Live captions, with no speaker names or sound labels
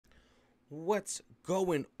What's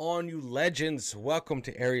going on, you legends? Welcome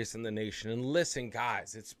to Arias in the Nation. And listen,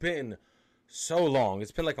 guys, it's been so long.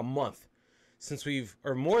 It's been like a month since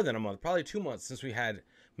or more than a month, probably 2 months since we had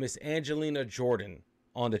Miss Angelina Jordan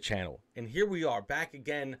on the channel. And here we are back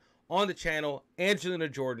again on the channel. Angelina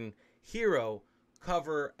Jordan, hero,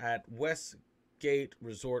 cover at Westgate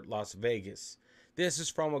Resort, Las Vegas. This is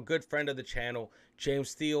from a good friend of the channel,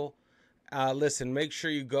 James Steele. Listen, make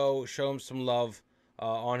sure you go show him some love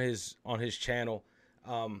on his channel,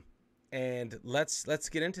 and let's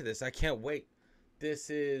get into this. I can't wait. This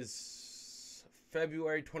is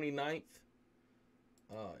February 29th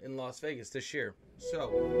in Las Vegas this year, so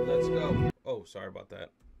let's go. Oh, sorry about that.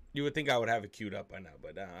 You would think I would have it queued up by now,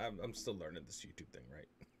 but I'm still learning this YouTube thing, right?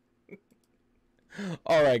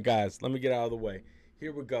 All right, guys, let me get out of the way.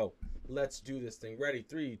 Here we go. Let's do this thing. Ready?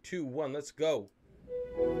 3, 2, 1, let's go.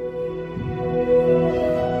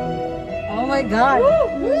 Oh my God.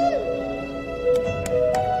 Woo!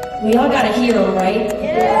 We all got a hero, right?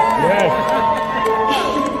 Yeah.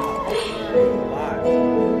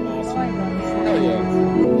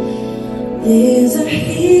 There's a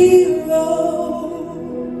hero.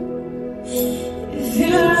 If you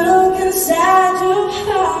look inside your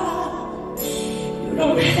heart, you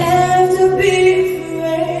don't have to be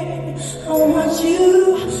afraid. I want you.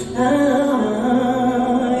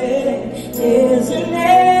 There's an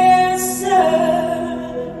answer.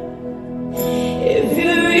 If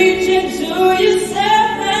you reach into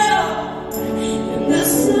yourself and the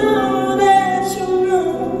song that you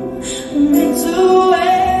know makes a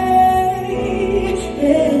way,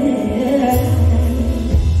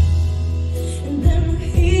 and then the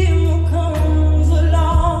hero comes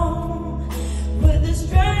along with his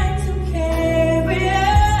strength.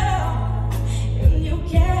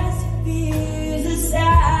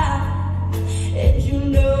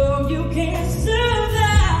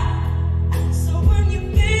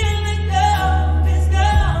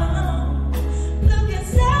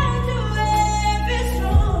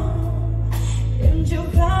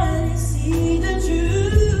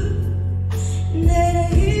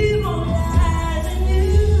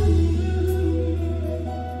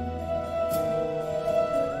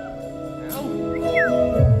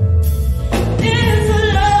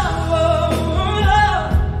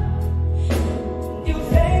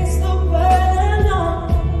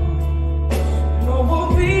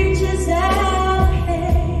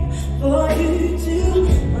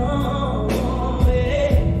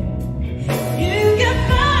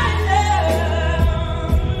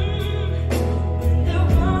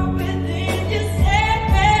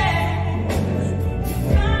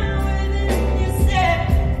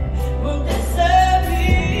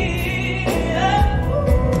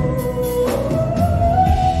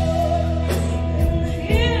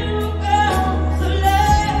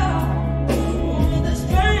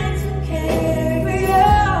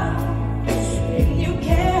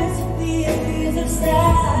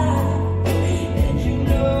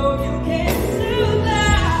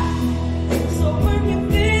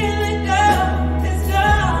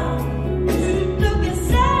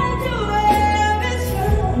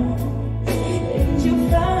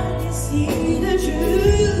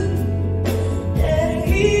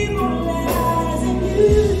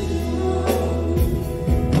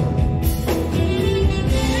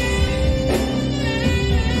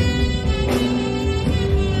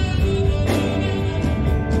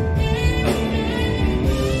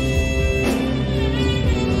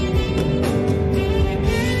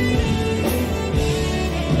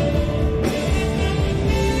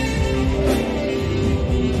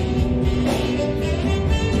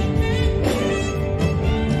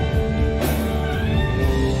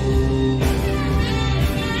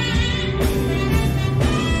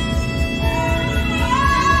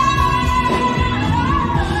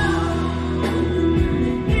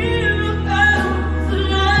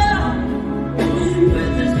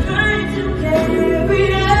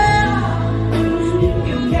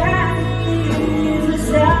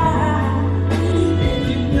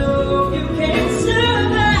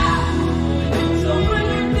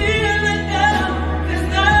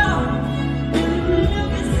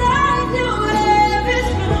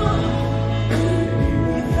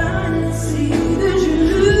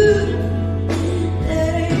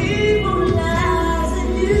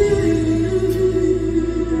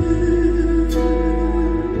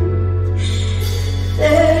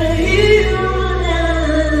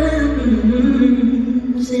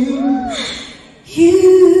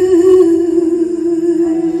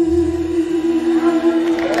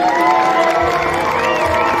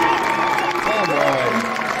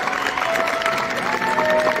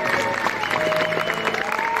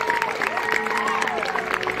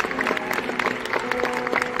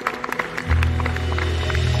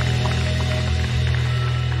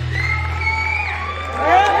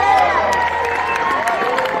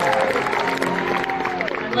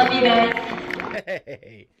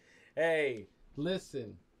 Hey,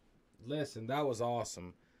 listen, that was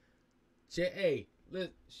awesome. Hey,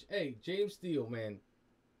 James Steele, man,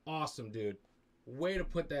 awesome, dude. Way to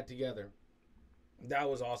put that together. That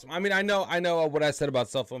was awesome. I mean, I know what I said about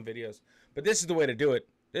cell phone videos, but this is the way to do it.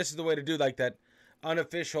 This is the way to do like that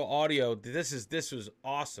unofficial audio. This was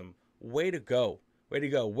awesome. Way to go. Way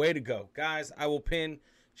to go. Guys, I will pin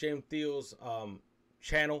James Steele's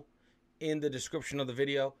channel in the description of the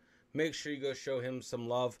video. Make sure you go show him some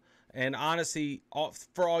love. And honestly,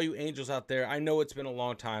 for all you angels out there, I know it's been a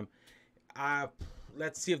long time.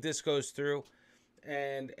 Let's see if this goes through.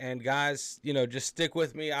 And guys, you know, just stick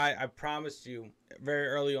with me. I promised you very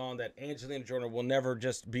early on that Angelina Jordan will never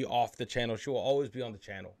just be off the channel. She will always be on the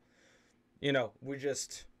channel. You know,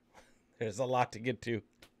 there's a lot to get to.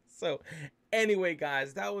 So anyway,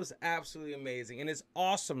 guys, that was absolutely amazing. And it's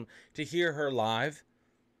awesome to hear her live.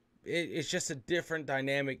 It's just a different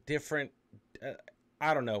dynamic, different,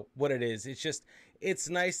 I don't know what it is. It's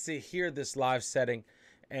nice to hear this live setting.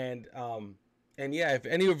 And yeah, if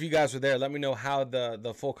any of you guys were there, let me know how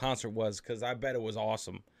the full concert was, because I bet it was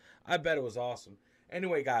awesome.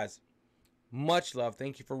 Anyway, guys, much love.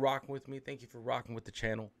 Thank you for rocking with me. Thank you for rocking with the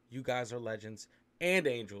channel. You guys are legends and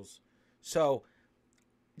angels. So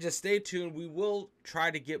just stay tuned. We will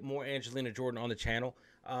try to get more Angelina Jordan on the channel.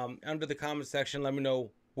 Under the comment section, let me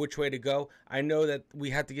know which way to go. I know that we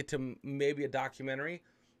have to get to maybe a documentary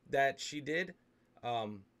that she did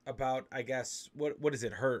about, I guess, what is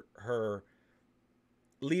it, her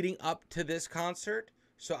leading up to this concert.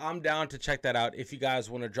 So I'm down to check that out. If you guys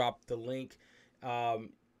want to drop the link,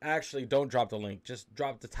 actually don't drop the link, just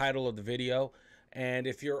drop the title of the video. And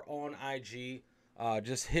if you're on IG,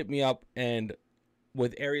 just hit me up and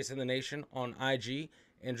with Arias in the Nation on IG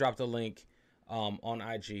and drop the link on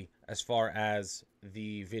IG as far as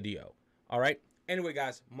the video. All right. Anyway,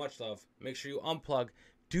 guys, much love. Make sure you unplug,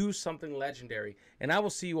 do something legendary, and I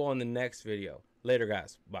will see you all in the next video. Later,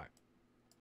 guys. Bye.